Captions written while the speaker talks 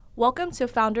Welcome to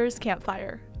Founders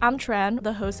Campfire. I'm Tran,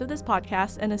 the host of this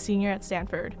podcast and a senior at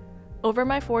Stanford. Over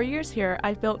my 4 years here,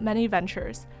 I've built many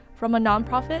ventures, from a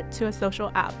nonprofit to a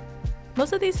social app.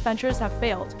 Most of these ventures have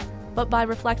failed, but by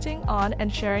reflecting on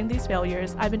and sharing these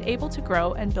failures, I've been able to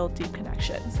grow and build deep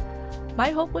connections.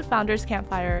 My hope with Founders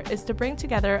Campfire is to bring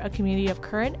together a community of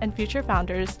current and future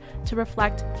founders to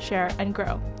reflect, share, and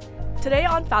grow. Today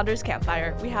on Founders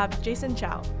Campfire, we have Jason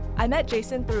Chao. I met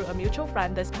Jason through a mutual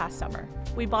friend this past summer.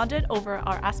 We bonded over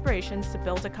our aspirations to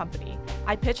build a company.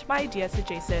 I pitched my ideas to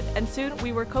Jason, and soon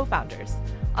we were co-founders.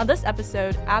 On this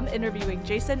episode, I'm interviewing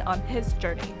Jason on his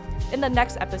journey. In the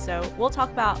next episode, we'll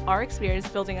talk about our experience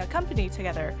building a company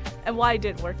together and why it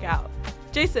didn't work out.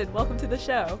 Jason, welcome to the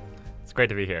show. It's great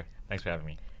to be here. Thanks for having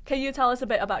me. Can you tell us a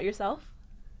bit about yourself?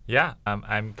 Yeah,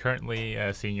 I'm currently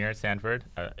a senior at Stanford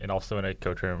and also in a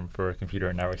co-term for computer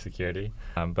and network security,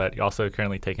 but also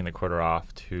currently taking the quarter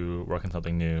off to work on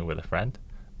something new with a friend.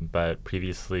 But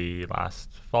previously, last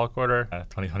fall quarter,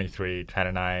 2023, Tran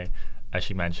and I, as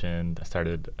she mentioned,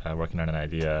 started working on an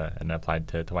idea and applied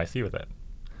to YC with it.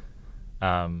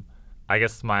 I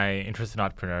guess my interest in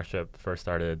entrepreneurship first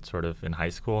started sort of in high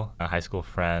school. A high school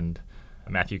friend,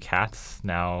 Matthew Katz,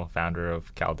 now founder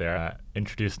of Caldera,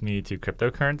 introduced me to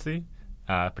cryptocurrency,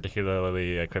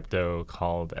 particularly a crypto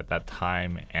called at that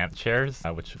time Ant Shares,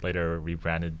 which later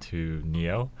rebranded to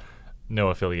Neo. No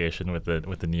affiliation with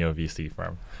the Neo VC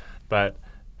firm, but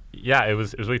yeah, it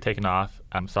was really taken off.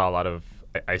 Saw a lot of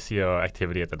ICO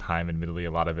activity at the time. Admittedly,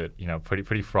 a lot of it,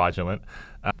 pretty fraudulent,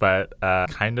 but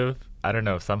kind of, I don't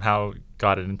know, somehow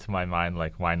got it into my mind,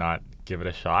 like, why not give it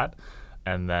a shot?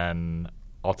 And then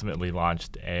ultimately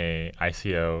launched a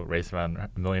ICO, raised around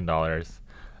 $1 million,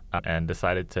 and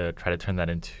decided to try to turn that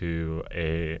into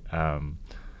a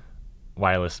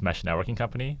wireless mesh networking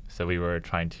company. So we were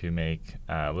trying to make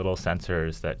little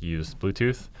sensors that use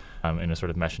Bluetooth in a sort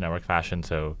of mesh network fashion.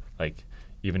 So like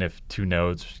even if two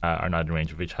nodes are not in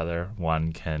range of each other,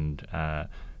 one can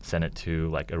send it to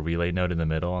like a relay node in the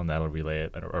middle, and that'll relay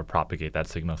it or propagate that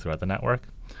signal throughout the network.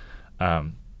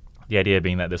 The idea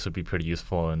being that this would be pretty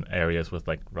useful in areas with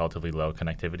like relatively low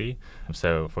connectivity.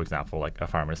 So for example, like a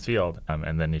farmer's field.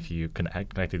 And then if you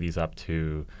connected these up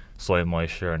to soil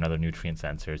moisture and other nutrient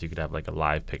sensors, you could have like a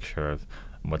live picture of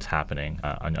what's happening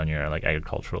on your like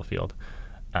agricultural field.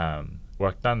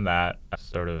 Worked on that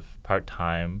sort of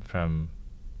part-time from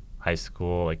high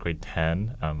school, like grade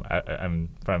 10. I'm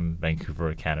from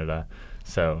Vancouver, Canada.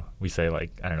 So we say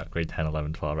like, I don't know, grade 10,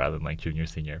 11, 12 rather than like junior,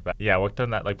 senior. But yeah, I worked on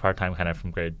that like part-time kind of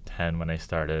from grade 10 when I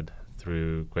started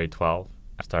through grade 12. At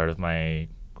the start of my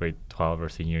grade 12 or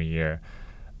senior year,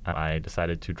 I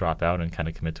decided to drop out and kind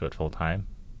of commit to it full-time.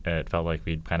 It felt like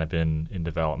we'd kind of been in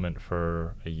development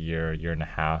for a year and a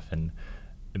half, and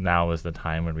now was the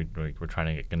time when we're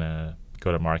trying to gonna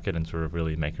go to market and sort of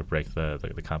really make or break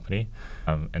the company.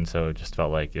 And so it just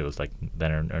felt like it was like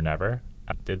then or never.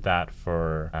 I did that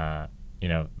for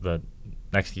the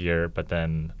next year, but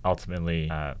then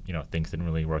ultimately, things didn't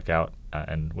really work out.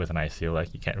 And with an ICO,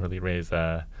 like you can't really raise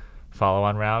a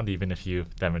follow-on round, even if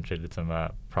you've demonstrated some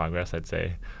progress. I'd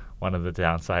say one of the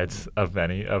downsides of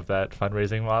many of that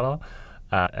fundraising model.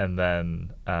 And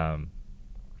then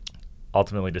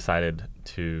ultimately decided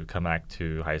to come back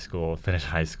to high school, finish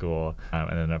high school,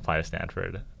 and then apply to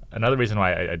Stanford. Another reason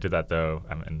why I did that, though,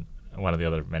 and one of the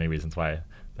other many reasons why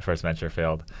the first venture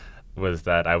failed, was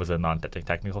that I was a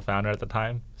non-technical founder at the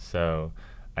time. So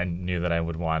I knew that I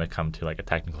would want to come to like a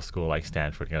technical school like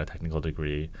Stanford, get a technical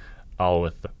degree, all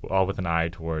with an eye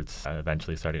towards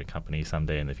eventually starting a company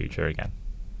someday in the future again.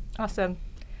 Awesome.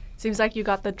 Seems like you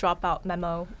got the dropout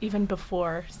memo even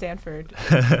before Stanford.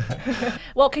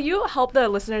 Well, can you help the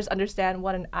listeners understand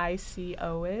what an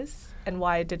ICO is and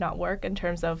why it did not work in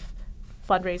terms of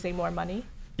fundraising more money?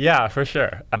 Yeah, for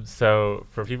sure. So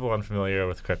for people unfamiliar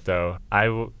with crypto, I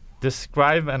will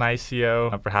describe an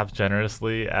ICO perhaps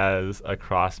generously as a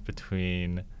cross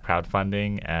between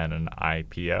crowdfunding and an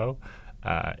IPO,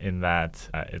 in that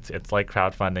it's like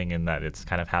crowdfunding in that it's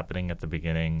kind of happening at the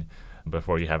beginning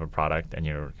before you have a product, and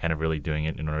you're kind of really doing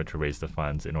it in order to raise the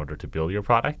funds in order to build your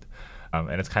product.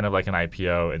 And it's kind of like an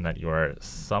IPO in that you are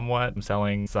somewhat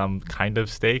selling some kind of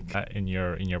stake in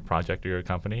your project or your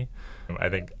company. I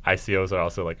think ICOs are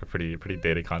also like a pretty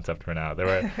dated concept for now. There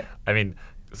were,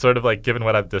 sort of like given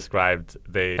what I've described,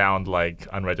 they sound like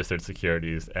unregistered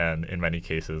securities, and in many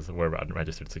cases were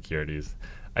unregistered securities.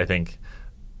 I think,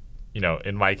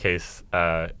 in my case,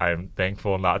 I'm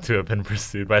thankful not to have been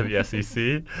pursued by the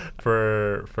SEC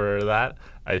for that.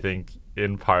 I think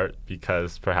in part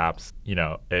because perhaps, we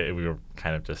were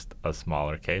kind of just a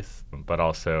smaller case, but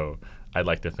also I'd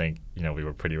like to think, we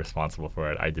were pretty responsible for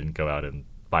it. I didn't go out and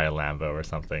buy a Lambo or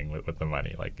something with the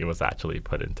money. Like it was actually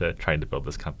put into trying to build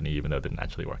this company, even though it didn't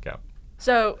actually work out.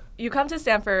 So you come to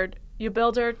Stanford, you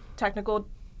build your technical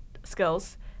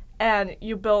skills, and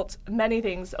you built many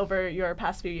things over your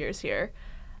past few years here,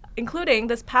 including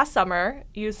this past summer,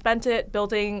 you spent it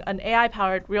building an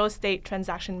AI-powered real estate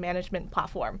transaction management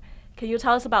platform. Can you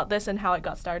tell us about this and how it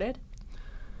got started?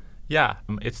 Yeah,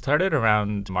 it started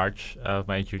around March of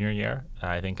my junior year.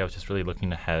 I think I was just really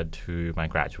looking ahead to my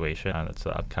graduation that's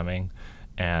upcoming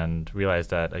and realized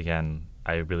that, again,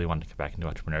 I really wanted to get back into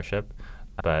entrepreneurship,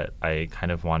 but I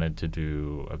kind of wanted to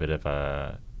do a bit of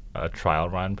a trial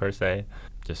run per se,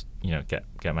 just,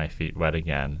 get my feet wet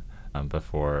again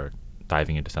before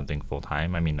diving into something full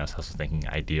time. I mean, I was also thinking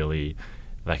ideally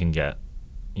if I can get,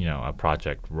 a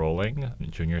project rolling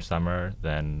in junior summer,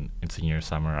 then in senior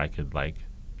summer I could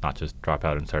not just drop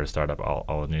out and start a startup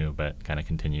all anew, but kind of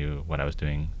continue what I was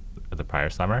doing the prior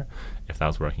summer, if that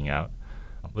was working out.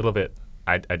 A little bit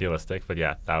idealistic, but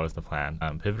yeah, that was the plan.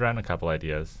 Pivoted around a couple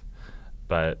ideas,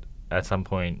 but at some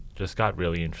point just got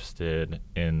really interested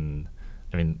in,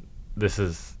 this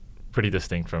is pretty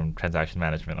distinct from transaction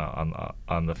management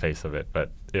on the face of it,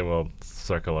 but it will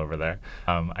circle over there.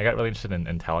 I got really interested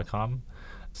in telecom.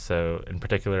 So in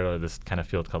particular, this kind of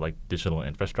field called digital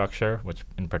infrastructure, which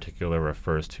in particular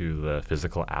refers to the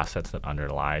physical assets that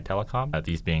underlie telecom,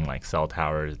 these being cell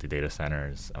towers, the data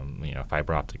centers,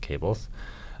 fiber optic cables,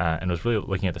 and was really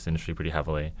looking at this industry pretty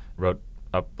heavily. Wrote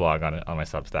a blog on it on my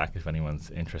Substack if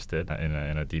anyone's interested in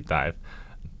a deep dive.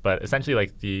 But essentially,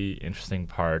 the interesting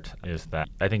part is that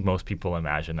I think most people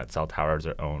imagine that cell towers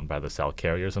are owned by the cell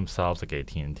carriers themselves, like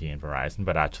AT&T and Verizon,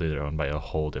 but actually they're owned by a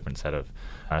whole different set of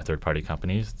third-party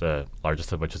companies, the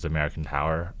largest of which is American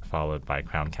Tower, followed by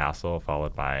Crown Castle,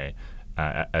 followed by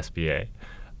SBA.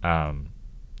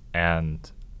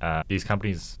 And these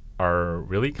companies are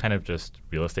really kind of just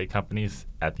real estate companies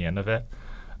at the end of it,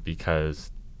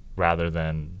 because rather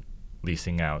than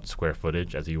leasing out square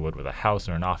footage as you would with a house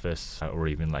or an office, or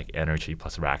even energy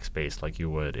plus rack space like you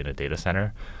would in a data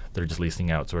center, they're just leasing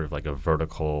out sort of a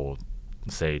vertical,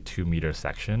 say 2-meter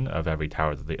section of every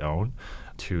tower that they own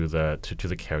to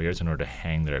the carriers in order to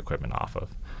hang their equipment off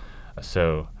of.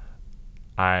 So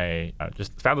I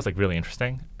just found this really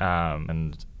interesting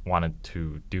and wanted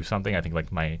to do something. I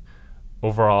think my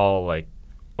overall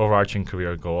overarching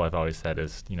career goal I've always said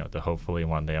is to hopefully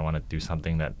one day I want to do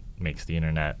something that makes the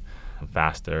internet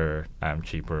faster,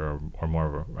 cheaper, or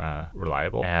more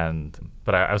reliable.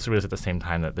 But I also realized at the same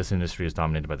time that this industry is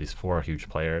dominated by these 4 huge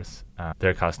players.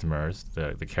 Their customers,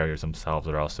 the carriers themselves,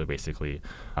 are also basically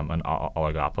an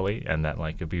oligopoly, and that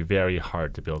it'd be very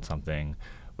hard to build something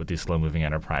with these slow-moving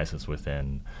enterprises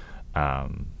within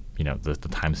the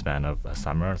time span of a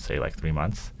summer, say 3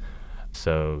 months.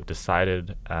 So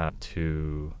decided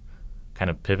to kind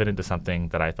of pivot into something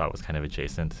that I thought was kind of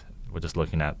adjacent. We're just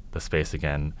looking at the space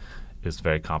again is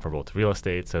very comparable to real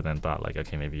estate. So then thought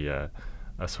okay, maybe a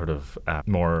sort of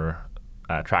more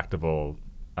tractable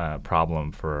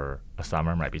problem for a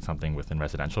summer might be something within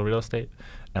residential real estate.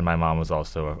 And my mom was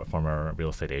also a former real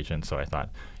estate agent, so I thought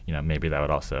maybe that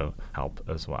would also help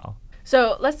as well.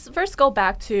 So let's first go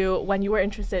back to when you were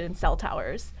interested in cell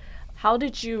towers. How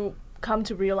did you come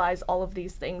to realize all of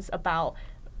these things about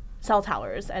cell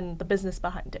towers and the business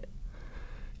behind it?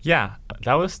 Yeah,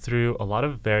 that was through a lot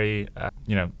of very,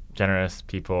 generous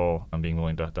people being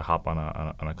willing to hop on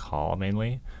a call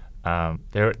mainly.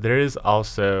 There is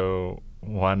also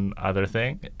one other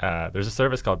thing. There's a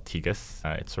service called Tegus.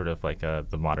 It's sort of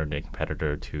the modern day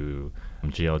competitor to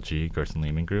GLG, Gerson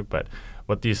Lehman Group. But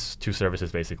what these two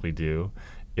services basically do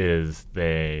is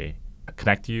they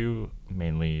connect you,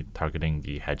 mainly targeting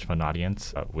the hedge fund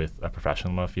audience, with a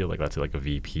professional in the field, let's say a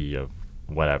VP of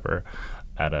whatever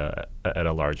at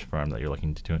a large firm that you're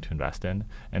looking to invest in.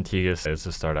 And Tegus is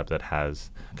a startup that has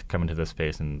come into this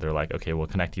space, and they're okay, we'll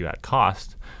connect you at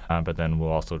cost, but then we'll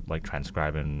also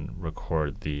transcribe and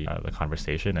record the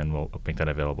conversation, and we'll make that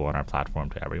available on our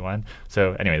platform to everyone.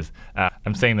 So anyways,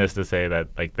 I'm saying this to say that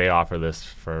they offer this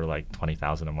for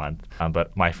 $20,000 a month,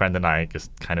 but my friend and I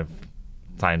just kind of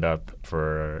signed up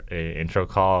for a intro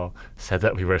call, said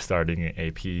that we were starting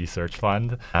a PE search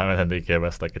fund, and then they gave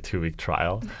us a 2-week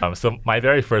trial. So my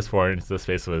very first foray into the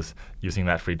space was using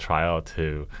that free trial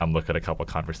to look at a couple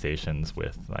conversations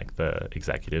with the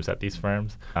executives at these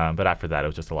firms. But after that, it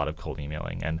was just a lot of cold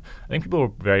emailing, and I think people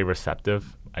were very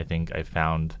receptive. I think I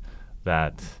found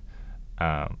that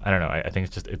I don't know. I think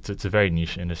it's a very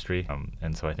niche industry,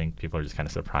 and so I think people are just kind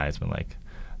of surprised when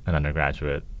an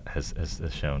undergraduate has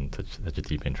shown such a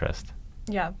deep interest.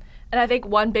 Yeah. And I think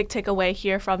one big takeaway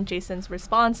here from Jason's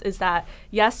response is that,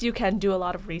 yes, you can do a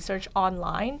lot of research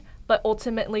online, but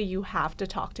ultimately you have to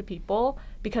talk to people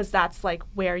because that's like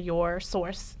where your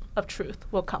source of truth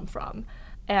will come from.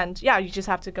 And yeah, you just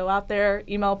have to go out there,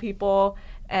 email people,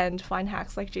 and find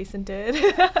hacks like Jason did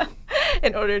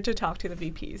in order to talk to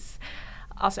the VPs.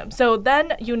 Awesome. So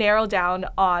then you narrow down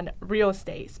on real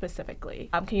estate specifically.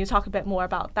 Can you talk a bit more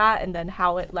about that and then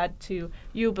how it led to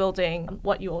you building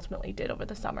what you ultimately did over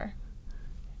the summer?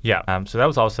 Yeah, so that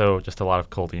was also just a lot of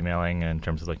cold emailing in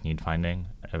terms of like need finding.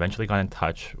 I eventually got in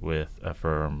touch with a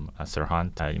firm,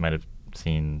 Sirhan. You might have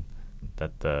seen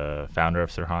that the founder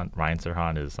of Sirhan, Ryan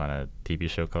Sirhan, is on a TV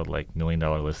show called like $1 Million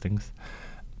Listings.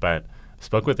 But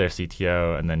spoke with their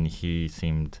CTO, and then he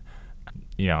seemed,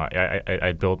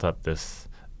 I built up this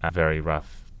very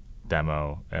rough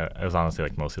demo. It was honestly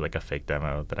like mostly like a fake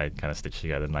demo that I kind of stitched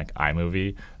together in like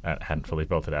iMovie. Hadn't fully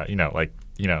built it out.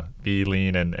 Be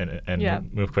lean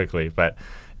and move quickly. But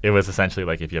it was essentially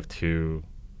like if you have two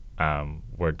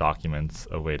Word documents,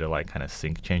 a way to like kind of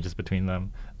sync changes between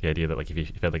them. The idea that like if you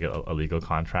had like a legal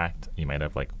contract, you might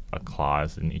have like a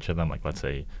clause in each of them. Like let's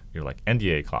say you're like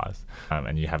NDA clause,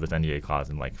 and you have this NDA clause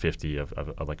in like 50 of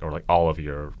like or like all of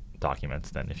your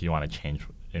documents. Then if you want to change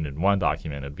in one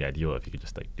document, it'd be ideal if you could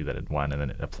just like do that in one, and then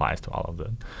it applies to all of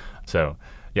them. So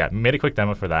yeah, made a quick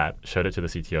demo for that, showed it to the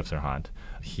CTO of Sirhan.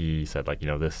 He said like,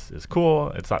 this is cool.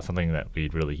 It's not something that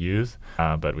we'd really use,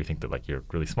 but we think that like you're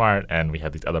really smart, and we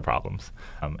had these other problems.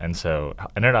 And so I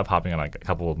ended up hopping on like a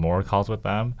couple of more calls with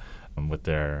them. With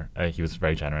their, he was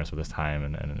very generous with his time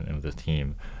and with his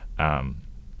team.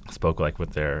 Spoke like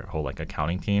with their whole like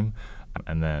accounting team.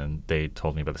 And then they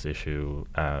told me about this issue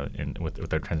with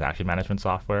their transaction management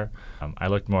software. I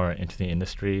looked more into the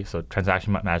industry. So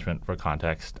transaction management, for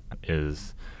context,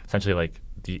 is essentially like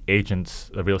the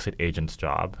real estate agent's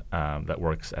job that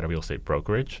works at a real estate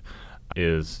brokerage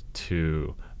is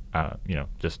to,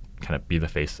 just kind of be the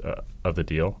face of the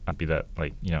deal, be that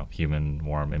like, human,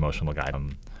 warm, emotional guy.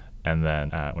 And then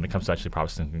when it comes to actually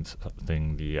processing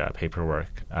the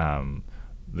paperwork,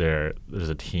 there's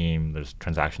a team, there's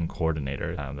transaction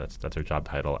coordinator, that's their job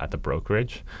title at the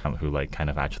brokerage, who like kind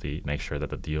of actually make sure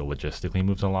that the deal logistically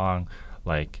moves along.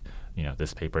 Like,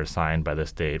 this paper is signed by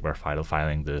this date, we're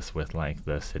filing this with like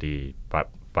the city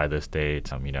by this date,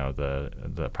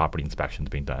 the property inspection's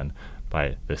being done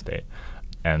by this date.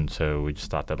 And so we just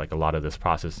thought that like a lot of this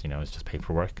process, is just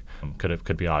paperwork,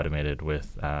 could be automated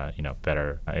with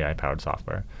better AI-powered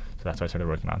software. So that's what I started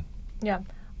working on. Yeah.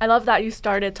 I love that you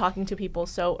started talking to people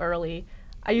so early.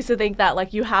 I used to think that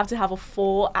like you have to have a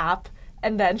full app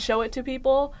and then show it to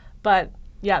people. But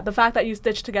yeah, the fact that you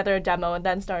stitched together a demo and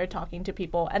then started talking to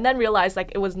people and then realized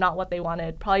like it was not what they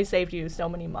wanted probably saved you so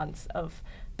many months of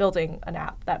building an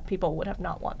app that people would have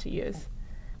not want to use.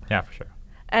 Yeah, for sure.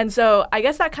 And so I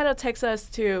guess that kind of takes us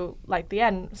to like the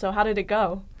end. So how did it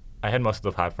go? I had most of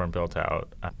the platform built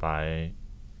out by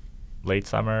late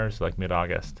summer, so like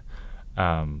mid-August.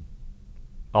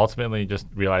 Ultimately just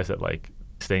realized that like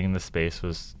staying in the space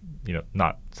was,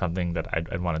 not something that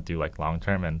I'd want to do like long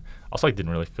term. And also I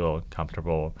didn't really feel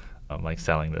comfortable like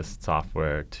selling this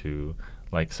software to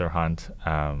like Sirhan.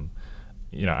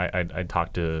 I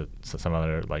talked to some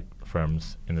other like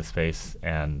firms in the space,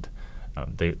 and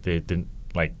they didn't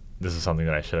like, this is something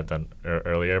that I should have done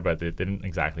earlier, but they didn't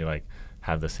exactly like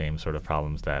have the same sort of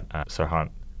problems that Sirhan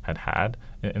had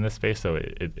in this space. So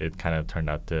it kind of turned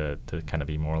out to kind of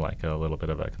be more like a little bit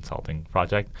of a consulting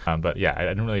project. But yeah, I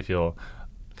didn't really feel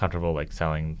comfortable like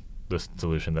selling this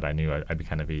solution that I knew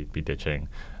I'd be ditching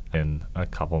in a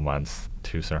couple months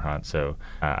to Sirhan. So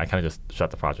I kind of just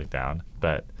shut the project down.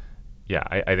 But yeah,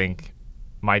 I think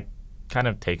my kind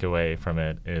of takeaway from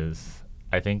it is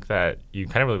I think that you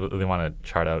kind of really want to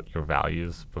chart out your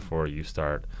values before you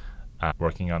start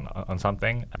working on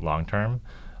something long term.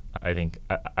 I think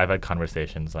I've had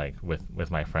conversations like with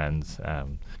my friends,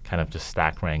 kind of just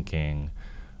stack ranking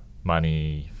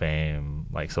money, fame,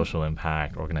 like social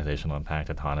impact, organizational impact,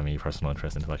 autonomy, personal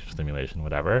interest, intellectual stimulation,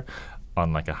 whatever,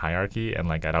 on like a hierarchy. And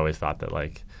like I'd always thought that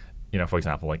like, for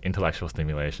example, like intellectual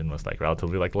stimulation was like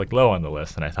relatively like low on the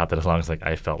list. And I thought that as long as like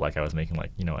I felt like I was making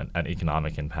like, an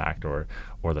economic impact or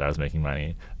that I was making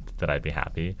money, that I'd be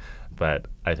happy. But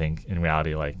I think in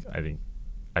reality, like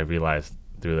I realized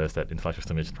through this that intellectual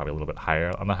stimulation is probably a little bit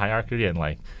higher on the hierarchy, and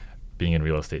like being in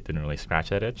real estate didn't really scratch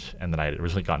that itch. And then I had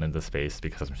originally gotten into the space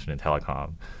because I was interested in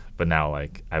telecom, but now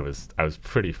like I was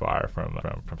pretty far from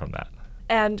that.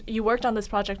 And you worked on this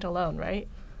project alone, right?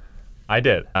 I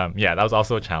did. Yeah, that was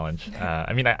also a challenge.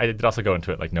 I did also go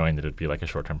into it like knowing that it'd be like a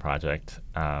short-term project.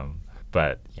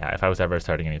 But yeah, if I was ever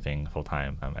starting anything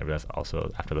full-time, I realized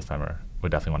also after the summer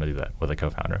would definitely want to do that with a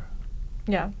co-founder.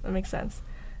 Yeah, that makes sense.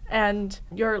 And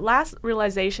your last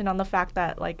realization on the fact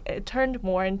that like it turned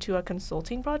more into a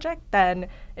consulting project than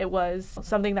it was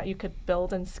something that you could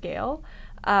build and scale.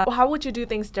 How would you do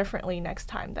things differently next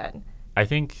time then? I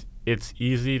think it's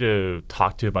easy to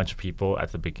talk to a bunch of people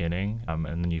at the beginning, and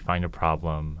then you find a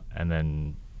problem, and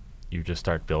then you just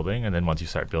start building. And then once you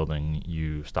start building,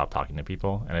 you stop talking to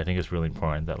people. And I think it's really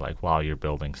important that like while you're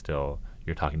building still,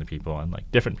 you're talking to people and like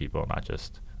different people, not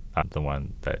just the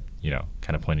one that,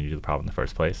 kind of pointed you to the problem in the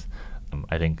first place.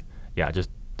 I think, just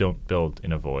don't build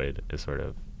in a void is sort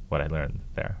of what I learned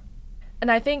there. And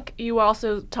I think you were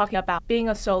also talking about being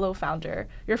a solo founder.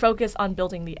 You're focused on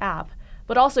building the app,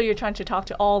 but also you're trying to talk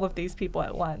to all of these people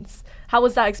at once. How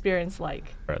was that experience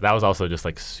like? That was also just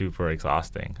like super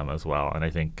exhausting as well. And I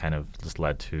think kind of just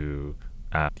led to,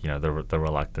 the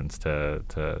reluctance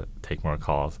to take more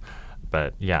calls.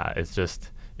 But yeah, it's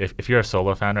just, if you're a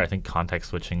solo founder, I think context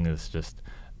switching is just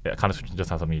not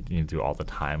something you need to do all the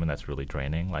time, and that's really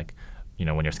draining. Like,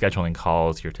 when you're scheduling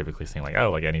calls, you're typically saying like,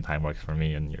 oh, like any time works for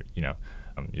me, and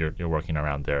you're working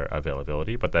around their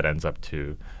availability. But that ends up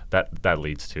to that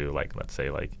leads to like, let's say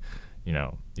like,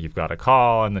 you've got a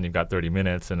call, and then you've got 30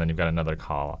 minutes, and then you've got another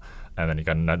call, and then you've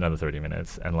got another 30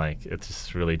 minutes, and like it's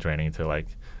just really draining to like,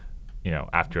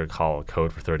 after a call,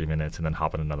 code for 30 minutes, and then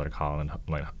hop on another call and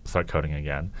like start coding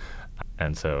again.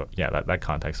 And so that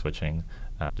context switching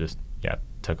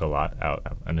took a lot out,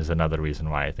 and is another reason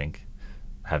why I think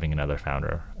having another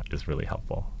founder is really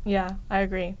helpful. Yeah, I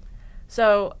agree.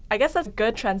 So I guess that's a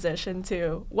good transition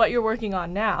to what you're working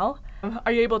on now.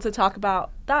 Are you able to talk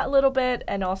about that a little bit,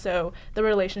 and also the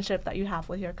relationship that you have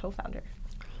with your co-founder?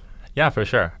 Yeah, for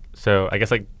sure. So I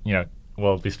guess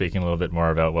we'll be speaking a little bit more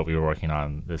about what we were working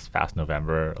on this past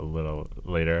November a little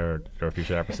later or a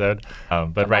future episode.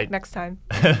 But next time.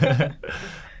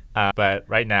 But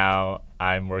right now,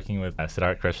 I'm working with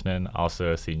Siddharth Krishnan,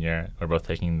 also a senior. We're both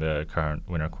taking the current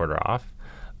winter quarter off.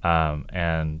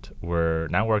 And we're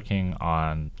now working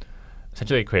on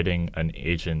essentially creating an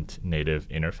agent-native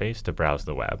interface to browse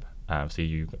the web. So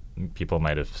people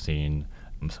might have seen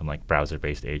some like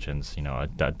browser-based agents.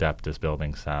 Adept is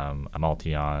building some.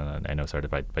 Multion, I know started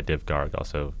by Div Garg,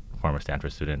 also former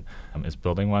Stanford student, is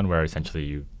building one where essentially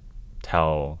you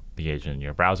tell the agent in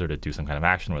your browser to do some kind of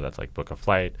action, where that's like book a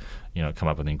flight, come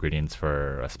up with ingredients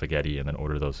for a spaghetti, and then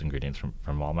order those ingredients from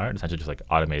Walmart, essentially just like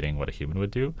automating what a human would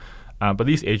do. But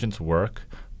these agents work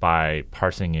by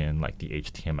parsing in like the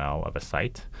HTML of a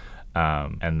site,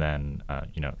 and then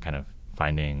kind of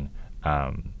finding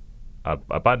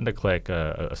a button to click,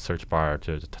 a search bar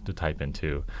to type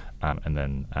into, and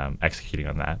then executing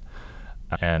on that.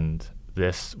 And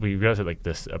we realized that like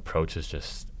this approach is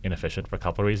just inefficient for a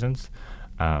couple of reasons.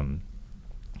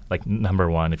 Like number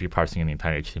one, if you're parsing in the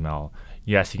entire HTML,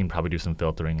 yes, you can probably do some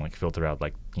filtering, like filter out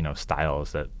like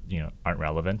styles that aren't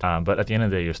relevant. But at the end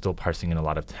of the day, you're still parsing in a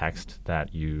lot of text that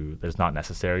is not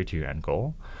necessary to your end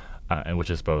goal, and which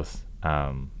is both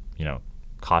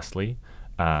costly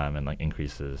and like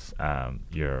increases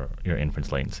your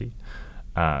inference latency.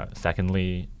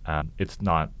 Secondly, it's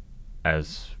not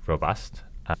as robust.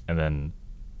 And then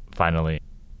finally,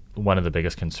 one of the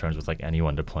biggest concerns with like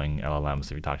anyone deploying LLMs,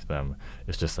 if you talk to them,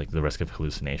 is just like the risk of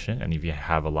hallucination. And if you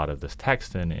have a lot of this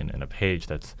text in a page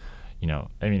that's,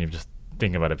 if you just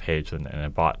think about a page and a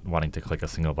bot wanting to click a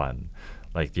single button,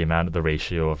 like the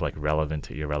ratio of like relevant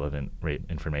to irrelevant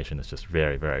information is just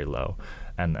very, very low.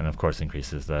 And of course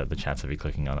increases the chance of you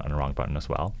clicking on a wrong button as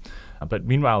well. But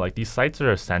meanwhile, like these sites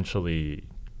are essentially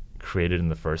created in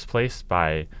the first place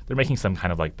they're making some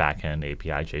kind of like backend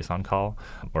API JSON call,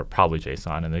 or probably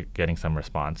JSON, and they're getting some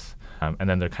response. And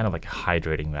then they're kind of like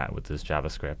hydrating that with this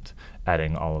JavaScript,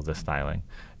 adding all of the styling.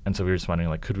 And so we were just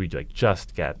wondering, like, could we like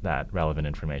just get that relevant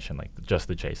information, like just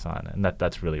the JSON? And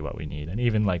that's really what we need. And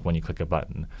even like when you click a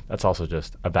button, that's also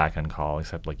just a backend call,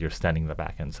 except like you're sending the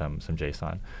backend some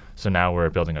JSON. So now we're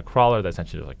building a crawler that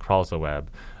essentially just like crawls the web,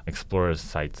 explores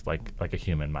sites like a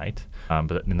human might,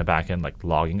 but in the backend, like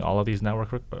logging all of these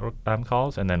network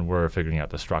calls, and then we're figuring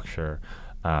out the structure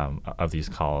of these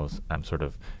calls, sort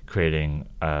of creating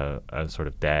a sort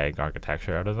of DAG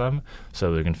architecture out of them,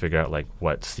 so we can figure out like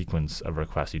what sequence of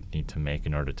requests you need to make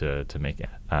in order to make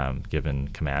a given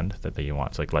command that you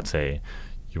want. So like let's say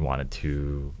you wanted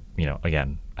to,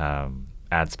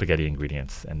 add spaghetti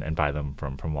ingredients and buy them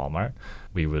from Walmart.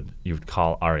 You would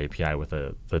call our API with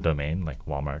the domain like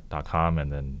walmart.com,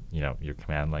 and then your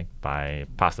command like buy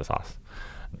pasta sauce,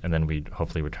 and then we'd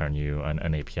hopefully return you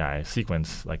an API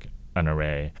sequence like an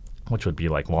array which would be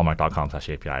like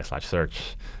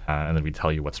walmart.com/API/search, and then we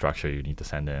tell you what structure you need to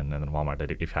send in, and then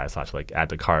Walmart.API/ like add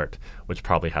to cart, which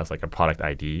probably has like a product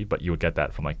ID, but you would get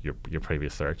that from like your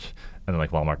previous search, and then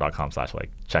like Walmart.com/ like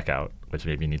checkout, which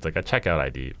maybe needs like a checkout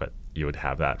ID, but you would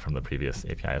have that from the previous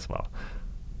API as well.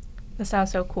 That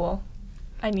sounds so cool.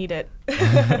 I need it.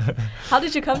 How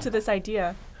did you come to this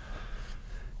idea?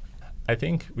 I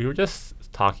think we were just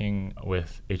talking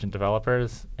with agent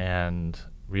developers and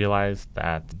realized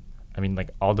that, I mean, like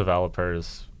all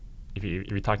developers, if you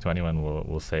talk to anyone,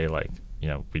 will say like,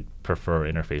 we prefer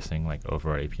interfacing like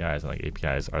over APIs, and like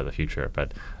APIs are the future.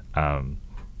 But,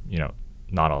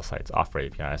 not all sites offer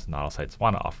APIs, not all sites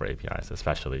want to offer APIs,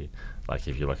 especially like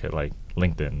if you look at like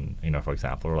LinkedIn, for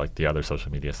example, or like the other social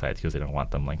media sites, because they don't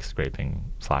want them like scraping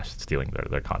 / stealing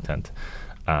their content.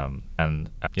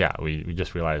 We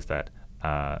just realized that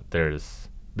there's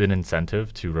been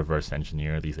incentive to reverse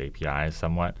engineer these APIs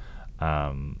somewhat.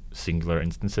 Singular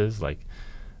instances, like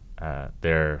I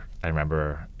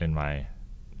remember in my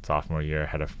sophomore year, I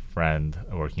had a friend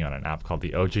working on an app called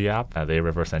the OG app. They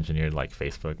reverse engineered like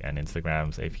Facebook and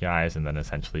Instagram's APIs, and then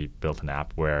essentially built an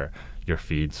app where your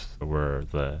feeds were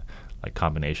the like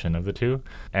combination of the two.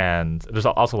 And there's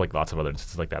also like lots of other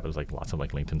instances like that. There's like lots of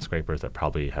like LinkedIn scrapers that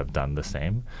probably have done the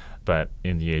same. But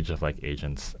in the age of like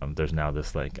agents, there's now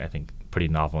this like, I think, pretty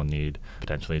novel need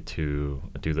potentially to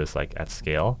do this like at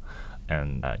scale.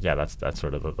 And that's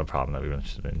sort of the problem that we were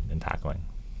interested in tackling.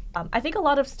 I think a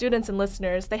lot of students and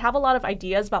listeners, they have a lot of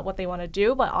ideas about what they want to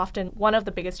do, but often one of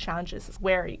the biggest challenges is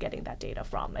where are you getting that data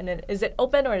from? And is it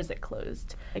open or is it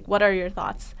closed? Like, what are your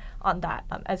thoughts on that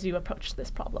as you approach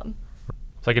this problem?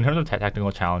 So like in terms of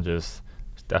technical challenges,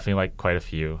 definitely like quite a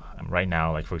few. Right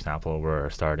now, like for example, we're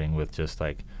starting with just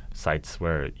like sites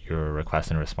where your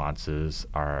requests and responses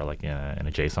are like in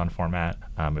a JSON format.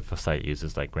 If a site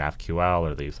uses like GraphQL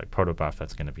or they use like protobuf,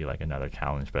 that's going to be like another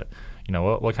challenge. But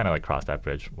we'll kind of like cross that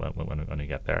bridge when we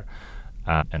get there.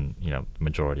 And the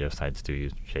majority of sites do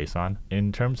use JSON.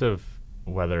 In terms of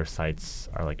whether sites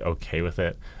are like okay with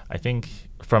it, I think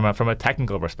from a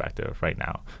technical perspective right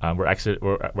now, we're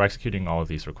executing all of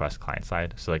these requests client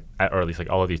side. So like, or at least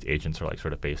like all of these agents are like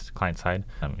sort of based client side.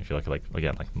 If you look at like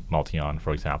again like Multion,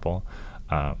 for example,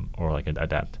 or like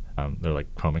Adept, they're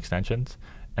like Chrome extensions.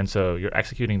 And so you're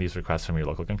executing these requests from your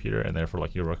local computer, and therefore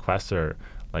like your requests are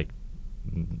like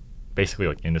basically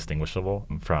like indistinguishable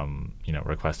from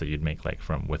requests that you'd make like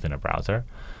from within a browser.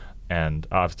 And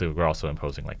obviously, we're also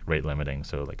imposing like rate limiting,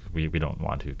 so like we don't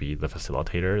want to be the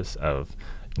facilitators of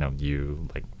you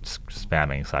like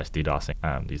spamming /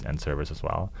 DDoSing these end servers as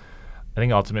well. I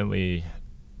think ultimately,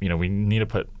 we need to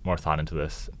put more thought into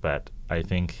this, but I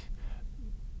think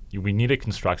we need to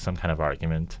construct some kind of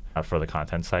argument for the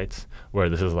content sites where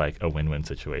this is like a win-win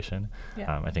situation.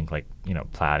 Yeah. I think like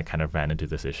Plaid kind of ran into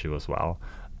this issue as well,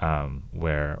 and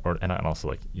also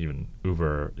like even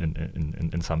Uber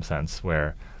in some sense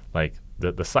where like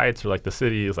the sites or like the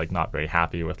city is like not very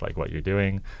happy with like what you're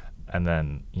doing, and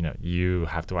then you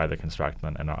have to either construct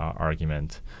an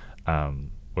argument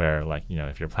where like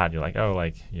if you're Plaid, you're like, oh,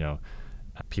 like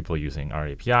people using our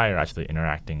API are actually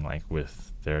interacting like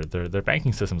with their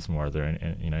banking systems more, they're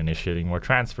initiating more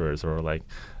transfers, or like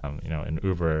in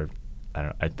Uber,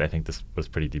 I think this was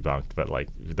pretty debunked, but like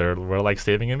we're like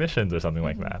saving emissions or something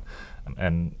like that.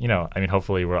 And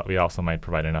hopefully we also might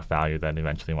provide enough value that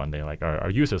eventually one day like our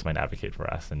users might advocate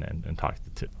for us and talk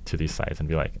to these sites and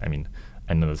be like,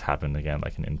 I know this happened again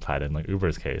like in Plaid and like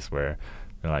Uber's case where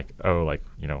they're like, oh, like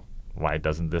why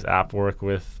doesn't this app work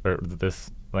with, or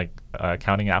this like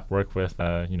accounting app work with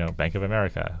Bank of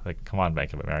America? Like, come on,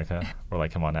 Bank of America, or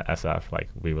like, come on, SF, like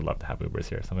we would love to have Ubers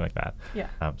here, something like that. Yeah.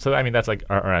 So that's like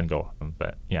our end goal.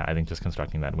 But yeah, I think just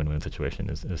constructing that win-win situation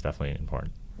is definitely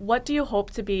important. What do you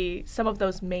hope to be some of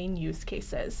those main use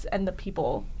cases and the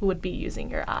people who would be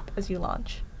using your app as you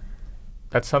launch?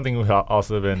 That's something we've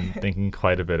also been thinking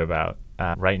quite a bit about.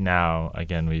 Right now,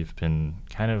 again, we've been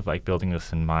kind of like building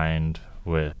this in mind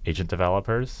with agent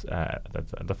developers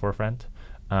that's at the forefront.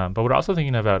 But we're also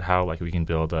thinking about how like we can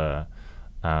build a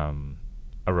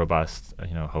robust,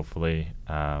 hopefully,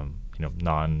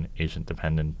 non-agent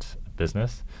dependent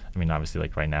business. Obviously,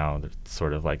 like right now, there's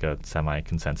sort of like a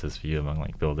semi-consensus view among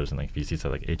like builders and like VCs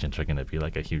that like agents are going to be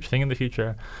like a huge thing in the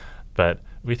future. But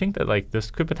we think that like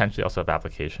this could potentially also have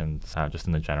applications just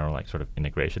in the general like sort of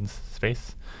integrations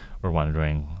space. We're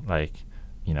wondering like,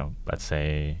 let's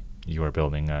say you are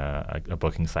building a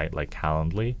booking site like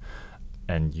Calendly,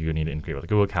 and you need to integrate with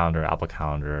Google Calendar, Apple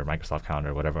Calendar, Microsoft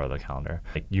Calendar, whatever other calendar.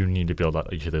 Like you need to build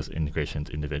out each of those integrations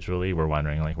individually. We're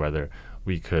wondering like whether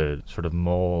we could sort of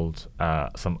mold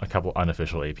a couple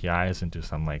unofficial APIs into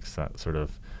some like sort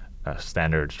of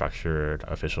standard structured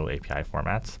official API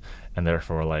formats. And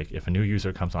therefore, like if a new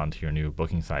user comes onto your new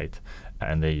booking site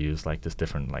and they use like this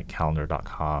different like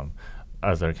calendar.com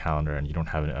as their calendar and you don't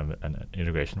have an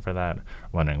integration for that,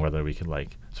 wondering whether we could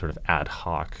like sort of ad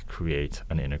hoc create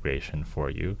an integration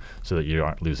for you so that you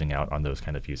aren't losing out on those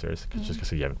kind of users just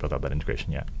because you haven't built out that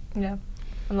integration yet. Yeah.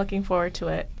 I'm looking forward to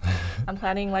it. I'm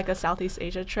planning like a Southeast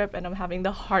Asia trip and I'm having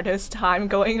the hardest time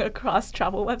going across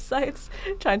travel websites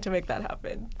trying to make that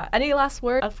happen. Any last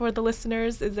word for the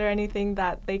listeners? Is there anything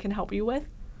that they can help you with?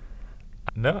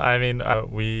 No, I mean,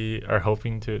 we are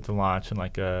hoping to launch in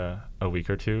like a week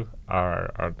or two.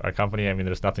 Our company, I mean,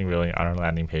 there's nothing really on our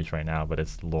landing page right now, but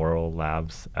it's Laurel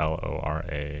Labs,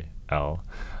 LORAL.com.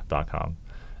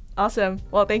 Awesome.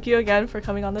 Well, thank you again for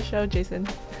coming on the show, Jason.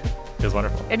 It was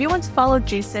wonderful. If you want to follow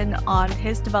Jason on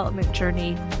his development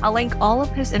journey, I'll link all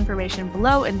of his information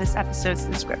below in this episode's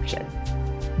description.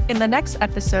 In the next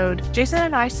episode, Jason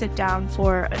and I sit down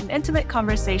for an intimate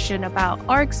conversation about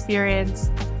our experience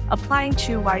applying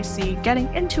to YC,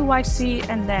 getting into YC,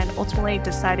 and then ultimately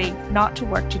deciding not to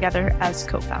work together as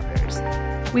co-founders.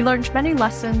 We learned many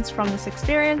lessons from this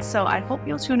experience, so I hope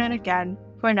you'll tune in again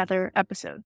for another episode.